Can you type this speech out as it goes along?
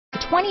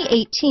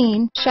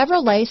2018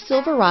 Chevrolet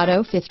Silverado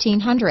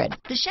 1500.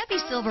 The Chevy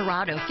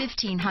Silverado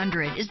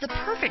 1500 is the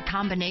perfect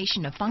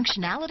combination of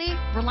functionality,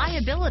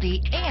 reliability,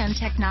 and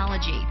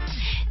technology.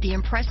 The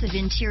impressive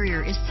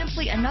interior is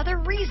simply another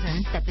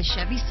reason that the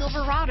Chevy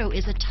Silverado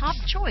is a top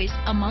choice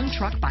among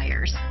truck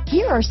buyers.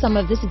 Here are some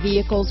of this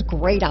vehicle's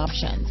great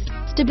options: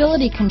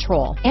 stability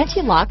control,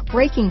 anti-lock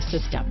braking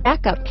system,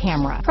 backup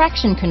camera,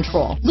 traction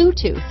control,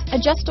 Bluetooth,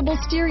 adjustable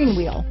steering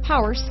wheel,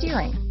 power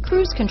steering,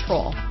 cruise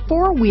control,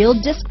 four-wheel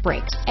disc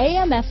brakes,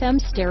 AM/FM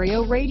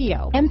stereo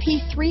radio,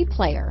 MP3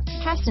 player,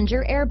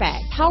 passenger airbag,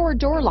 power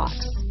door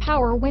locks,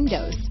 power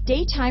windows,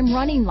 daytime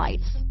running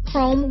lights,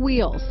 chrome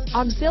wheels,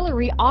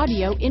 auxiliary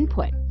audio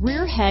input,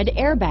 rear head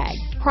airbag,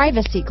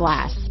 privacy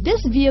glass.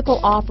 This vehicle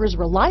offers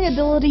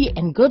reliability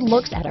and good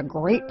looks at a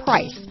great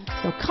price.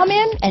 So come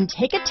in and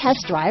take a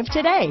test drive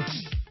today.